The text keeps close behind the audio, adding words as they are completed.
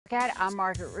I'm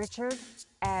Margaret Richard,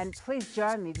 and please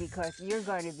join me because you're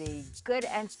going to be good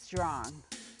and strong.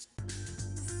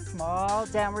 Small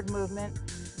downward movement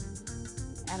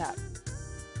and up.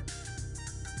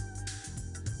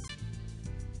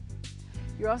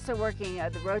 You're also working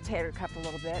the rotator cuff a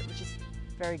little bit, which is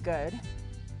very good.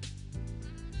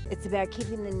 It's about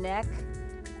keeping the neck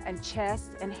and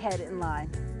chest and head in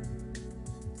line.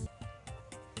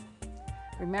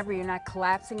 Remember, you're not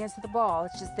collapsing into the ball.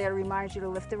 It's just there to remind you to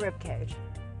lift the rib cage.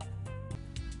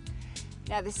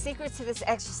 Now, the secret to this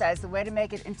exercise, the way to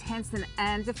make it intense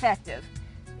and effective,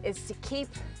 is to keep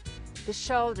the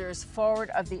shoulders forward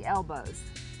of the elbows.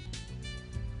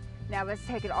 Now, let's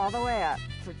take it all the way up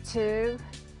for 2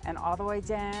 and all the way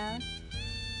down.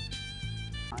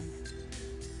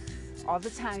 All the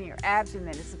time, your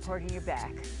abdomen is supporting your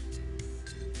back.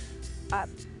 Up.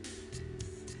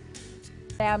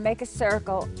 Now make a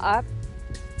circle up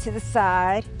to the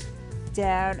side,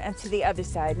 down, and to the other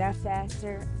side. Now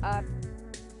faster, up.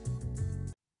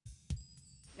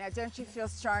 Now don't you feel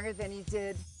stronger than you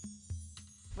did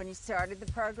when you started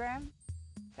the program?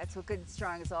 That's what good and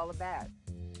strong is all about.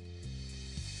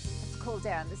 Let's cool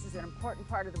down. This is an important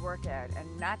part of the workout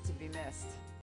and not to be missed.